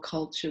alcohol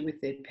culture with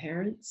their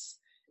parents,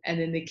 and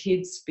then the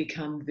kids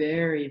become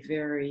very,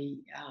 very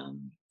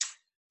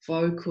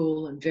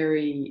vocal and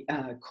very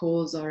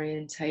cause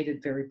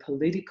orientated, very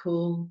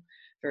political,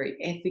 very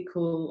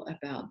ethical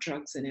about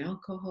drugs and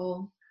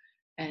alcohol,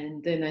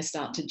 and then they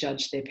start to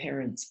judge their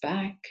parents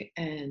back.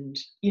 And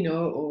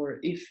or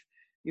if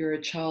you're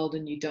a child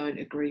and you don't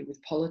agree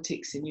with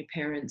politics and your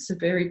parents are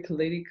very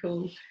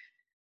political,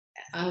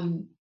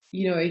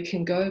 it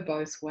can go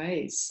both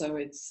ways. So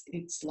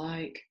it's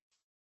like,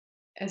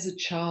 as a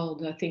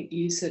child, I think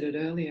you said it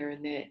earlier,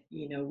 and that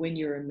when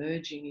you're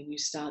emerging and you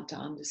start to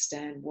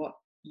understand what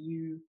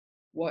you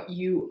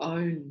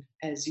own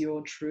as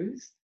your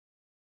truth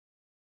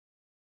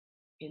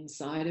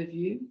inside of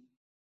you,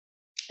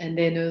 and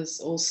then there's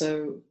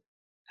also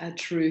a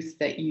truth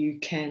that you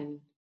can,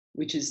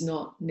 which is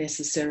not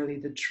necessarily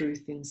the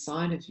truth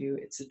inside of you,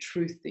 it's a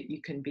truth that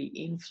you can be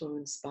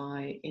influenced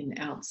by in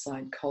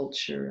outside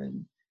culture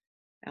and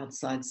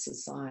outside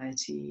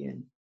society,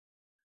 and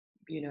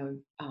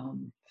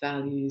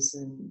values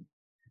and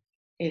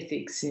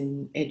ethics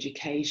in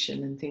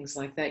education and things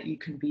like that. You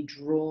can be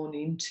drawn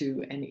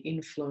into and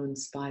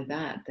influenced by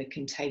that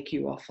can take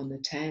you off on a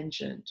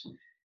tangent.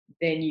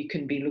 Then you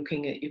can be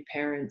looking at your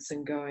parents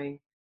and going,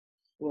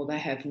 well, they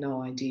have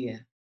no idea,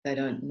 they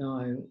don't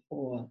know,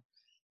 or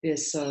they're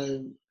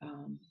so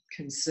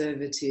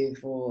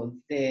conservative, or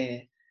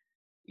they're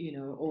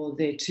or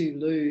they're too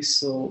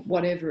loose, or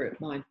whatever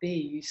it might be.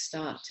 You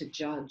start to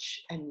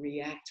judge and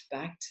react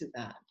back to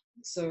that.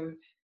 So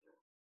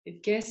I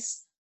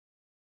guess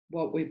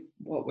what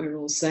we're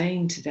all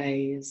saying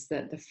today is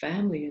that the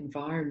family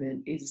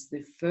environment is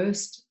the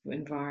first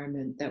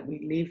environment that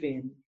we live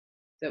in,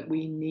 that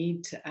we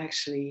need to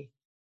actually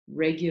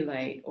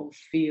regulate or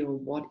feel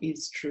what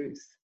is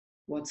truth,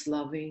 what's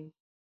loving,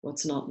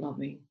 what's not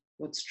loving,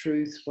 what's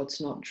truth, what's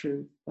not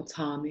true, what's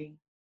harming,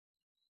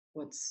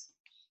 what's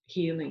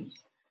healing.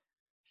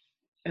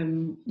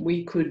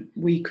 we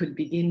could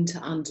begin to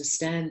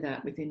understand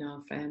that within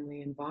our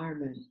family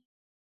environment,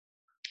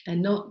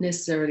 and not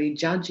necessarily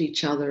judge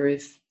each other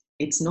if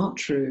it's not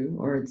true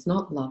or it's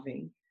not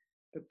loving,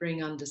 but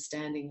bring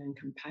understanding and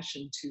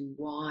compassion to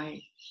why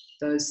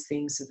those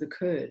things have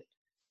occurred.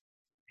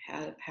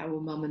 How were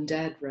mum and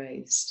dad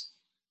raised?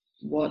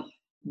 What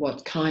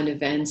kind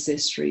of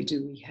ancestry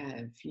do we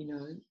have?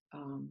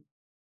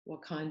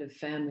 What kind of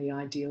family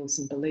ideals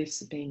and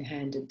beliefs are being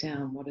handed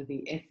down? What are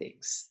the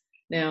ethics?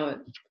 Now, at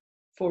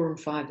 4 and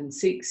 5 and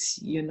 6,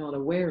 you're not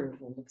aware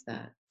of all of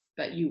that,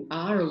 but you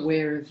are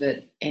aware of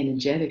it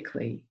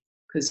energetically,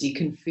 because you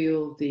can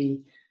feel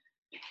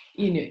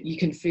you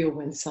can feel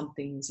when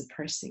something is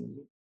oppressing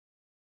you.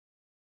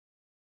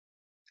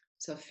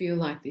 So I feel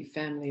like the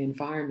family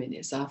environment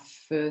is our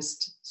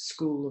first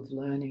school of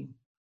learning.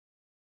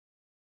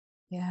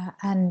 Yeah,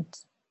 and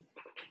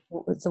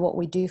what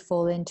we do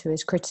fall into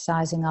is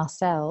criticizing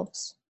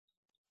ourselves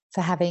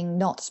for having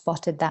not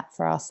spotted that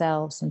for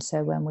ourselves. And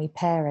so when we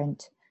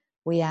parent,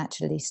 we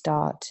actually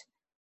start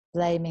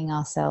blaming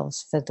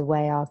ourselves for the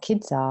way our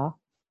kids are,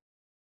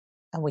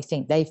 and we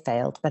think they've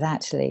failed, but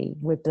actually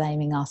we're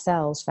blaming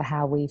ourselves for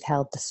how we've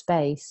held the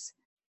space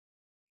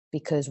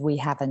because we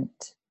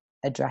haven't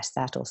addressed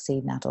that or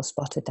seen that or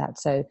spotted that.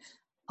 So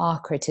our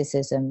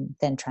criticism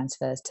then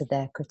transfers to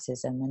their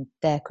criticism, and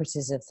their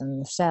criticism of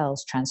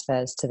themselves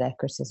transfers to their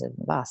criticism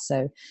of us.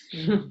 So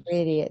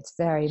really it's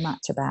very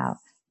much about,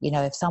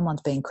 if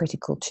someone's being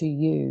critical to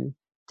you,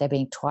 they're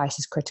being twice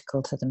as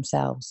critical to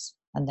themselves,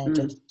 and they're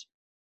just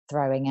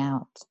throwing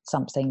out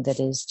something that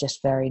is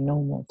just very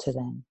normal to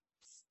them.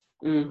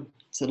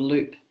 It's a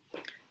loop.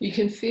 You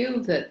can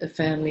feel that the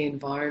family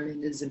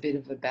environment is a bit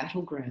of a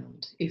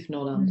battleground if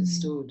not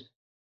understood.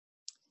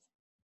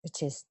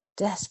 Which is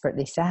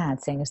desperately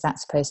sad, seeing as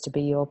that's supposed to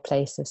be your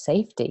place of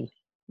safety.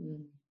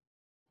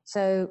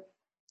 So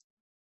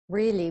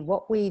really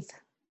what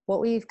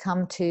we've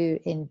come to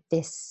in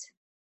this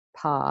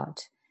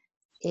part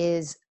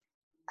is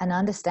an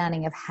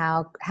understanding of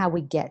how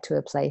we get to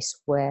a place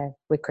where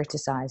we're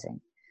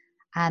criticizing.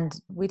 And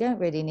we don't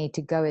really need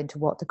to go into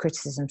what the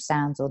criticism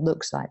sounds or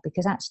looks like,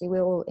 because actually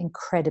we're all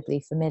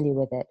incredibly familiar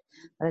with it.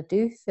 But I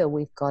do feel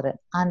we've got an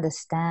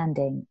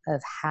understanding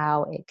of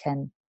how it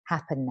can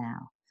happen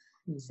now.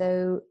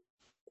 So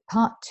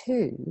part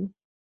 2,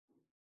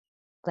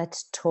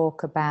 let's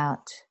talk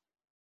about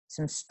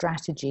some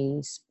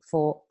strategies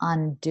for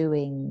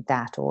undoing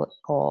that, or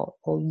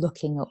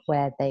looking at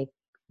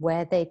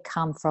where they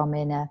come from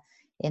in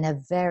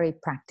a very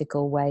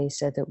practical way,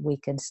 so that we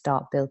can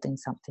start building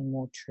something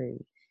more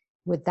true.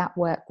 Would that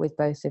work with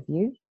both of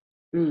you?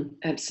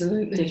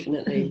 Absolutely.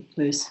 Definitely,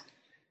 Luce.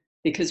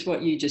 Because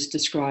what you just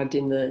described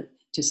in the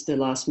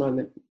last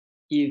moment,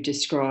 you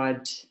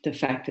described the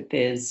fact that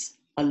there's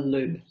a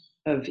loop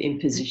of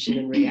imposition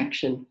and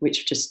reaction,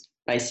 which just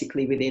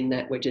basically within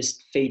that we're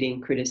just feeding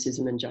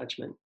criticism and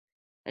judgment.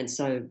 And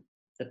so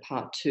the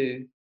part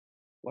 2,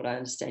 what I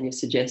understand you're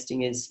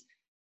suggesting is,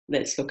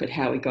 let's look at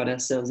how we got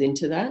ourselves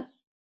into that,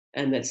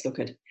 and let's look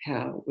at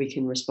how we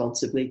can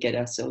responsibly get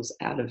ourselves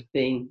out of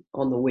being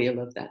on the wheel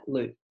of that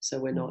loop, so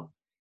we're not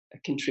a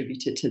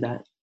contributor to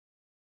that.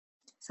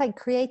 It's like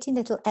creating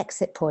little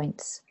exit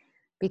points,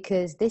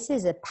 because this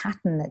is a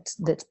pattern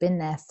that's been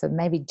there for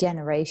maybe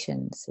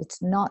generations.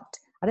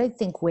 I don't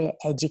think we're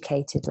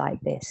educated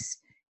like this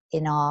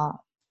in our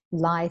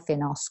life,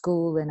 in our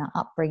school, in our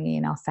upbringing,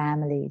 in our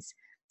families.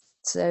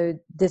 So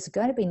there's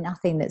going to be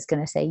nothing that's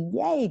going to say,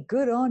 yay,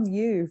 good on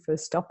you for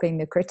stopping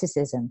the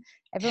criticism.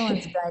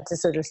 Everyone's going to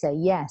sort of say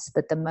yes,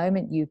 but the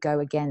moment you go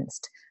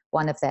against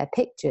one of their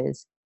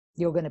pictures,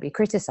 you're going to be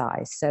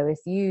criticized. So if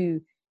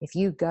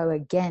you go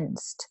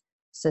against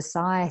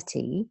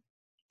society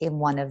in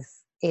one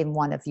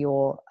of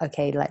your,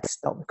 okay, let's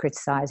stop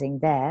criticizing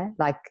there,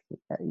 like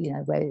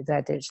whether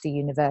it's the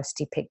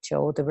university picture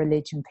or the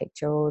religion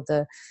picture or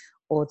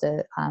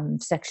the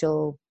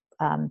sexual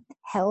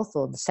health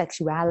or the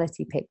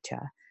sexuality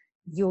picture,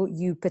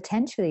 you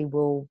potentially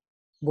will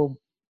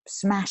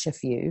smash a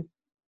few,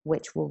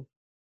 which will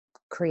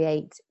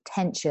create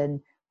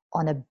tension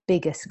on a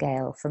bigger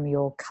scale from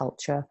your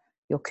culture,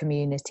 your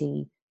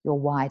community, your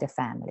wider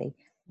family.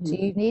 So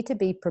you need to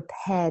be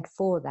prepared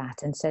for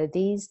that. And so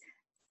these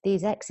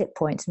exit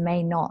points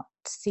may not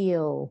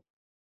seal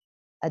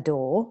a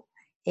door.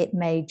 It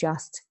may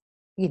just,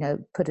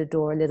 put a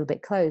door a little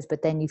bit closed,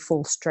 but then you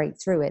fall straight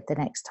through it the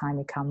next time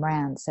you come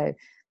round. So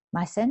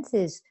my sense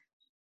is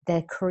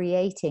they're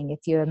creating,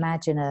 if you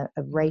imagine a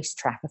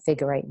racetrack, a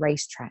figure 8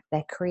 racetrack,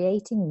 they're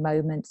creating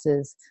moments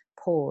of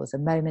pause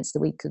and moments that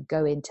we could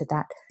go into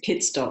that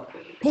pit stop.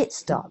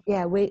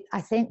 Yeah, I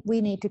think we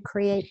need to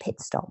create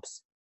pit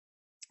stops.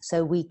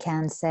 So we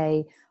can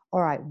say,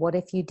 all right, what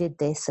if you did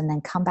this and then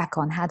come back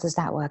on? How does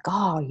that work?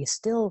 Oh, you're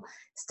still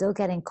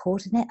getting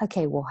caught in it.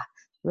 Okay, well,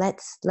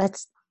 let's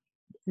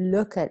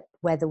look at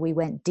whether we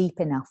went deep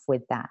enough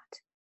with that.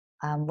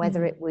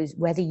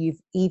 Whether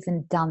you've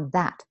even done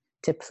that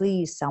to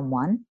please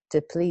someone,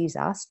 to please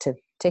us, to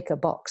tick a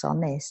box on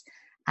this,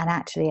 and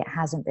actually it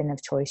hasn't been a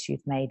choice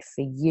you've made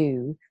for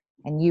you,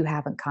 and you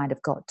haven't kind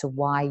of got to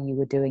why you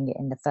were doing it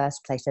in the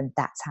first place, and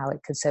that's how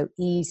it could so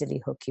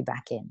easily hook you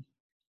back in.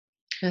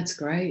 That's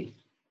great.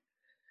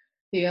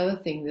 The other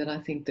thing that I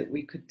think that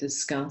we could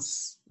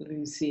discuss,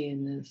 Lucy,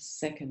 in the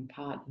second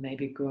part,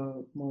 maybe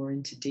go more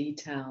into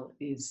detail,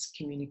 is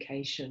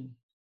communication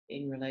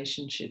in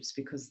relationships,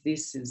 because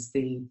this is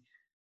the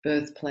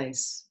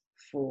birthplace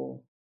for,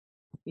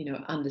 you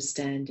know,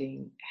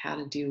 understanding how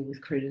to deal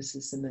with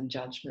criticism and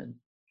judgment.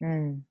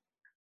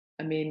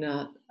 I mean,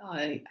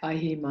 I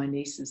hear my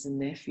nieces and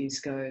nephews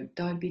go,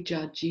 "Don't be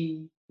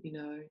judgy," you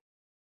know,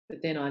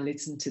 but then I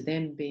listen to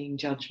them being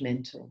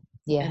judgmental.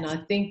 Yes. And I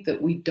think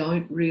that we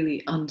don't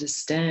really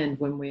understand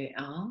when we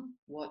are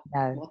what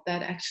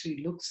that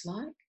actually looks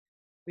like.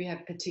 We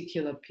have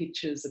particular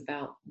pictures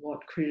about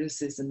what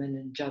criticism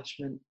and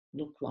judgment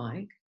look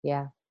like.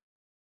 Yeah.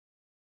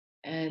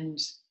 And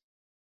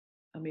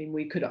I mean,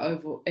 we could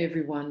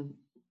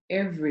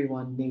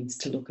everyone needs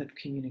to look at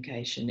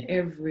communication.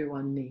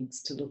 Everyone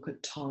needs to look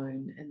at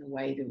tone and the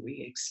way that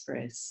we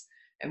express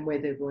and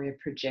whether we're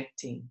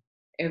projecting.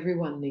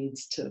 Everyone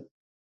needs to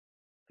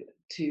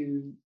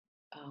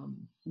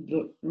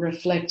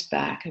reflect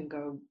back and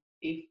go,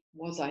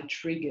 was I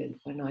triggered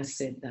when I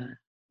said that?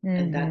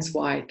 And that's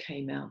why it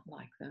came out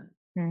like that.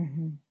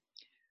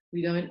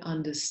 We don't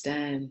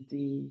understand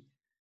the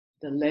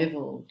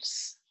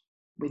levels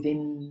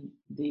within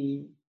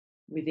the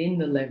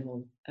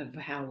level of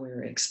how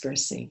we're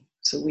expressing.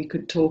 So we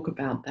could talk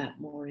about that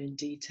more in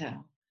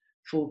detail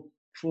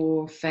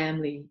for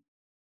family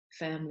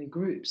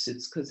groups.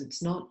 It's because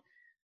it's not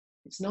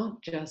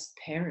just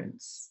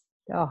parents.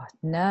 Oh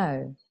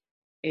no.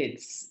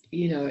 It's,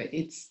 you know,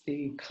 it's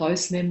the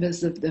close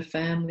members of the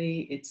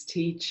family, it's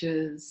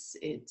teachers,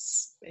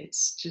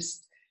 it's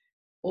just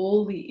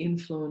all the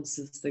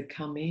influences that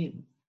come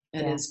in.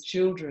 And as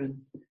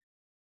children,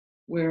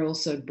 we're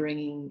also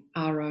bringing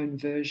our own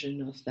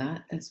version of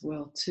that as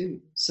well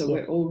too. So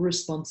we're all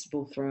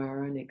responsible for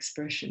our own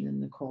expression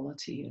and the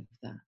quality of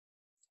that.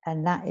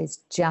 And that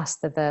is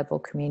just the verbal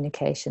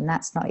communication.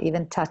 That's not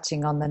even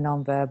touching on the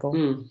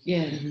nonverbal.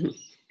 Yeah,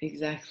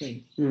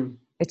 exactly.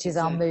 Which is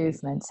our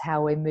movements,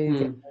 how we're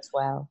moving as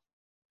well.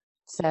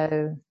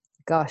 So,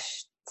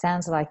 gosh,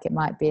 sounds like it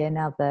might be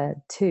another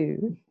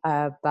 2,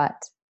 but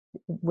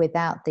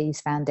without these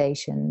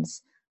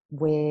foundations,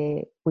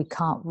 we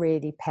can't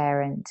really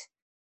parent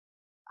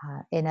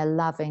in a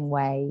loving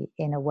way,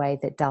 in a way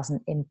that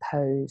doesn't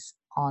impose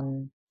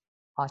on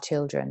our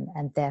children,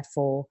 and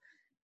therefore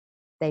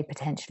they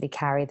potentially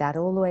carry that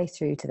all the way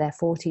through to their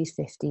 40s,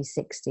 50s,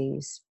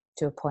 60s,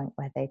 to a point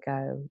where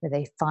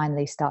they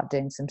finally start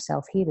doing some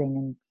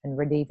self-healing and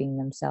relieving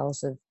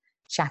themselves of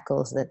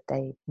shackles that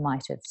they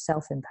might have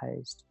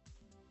self-imposed.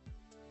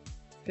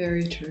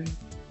 Very true.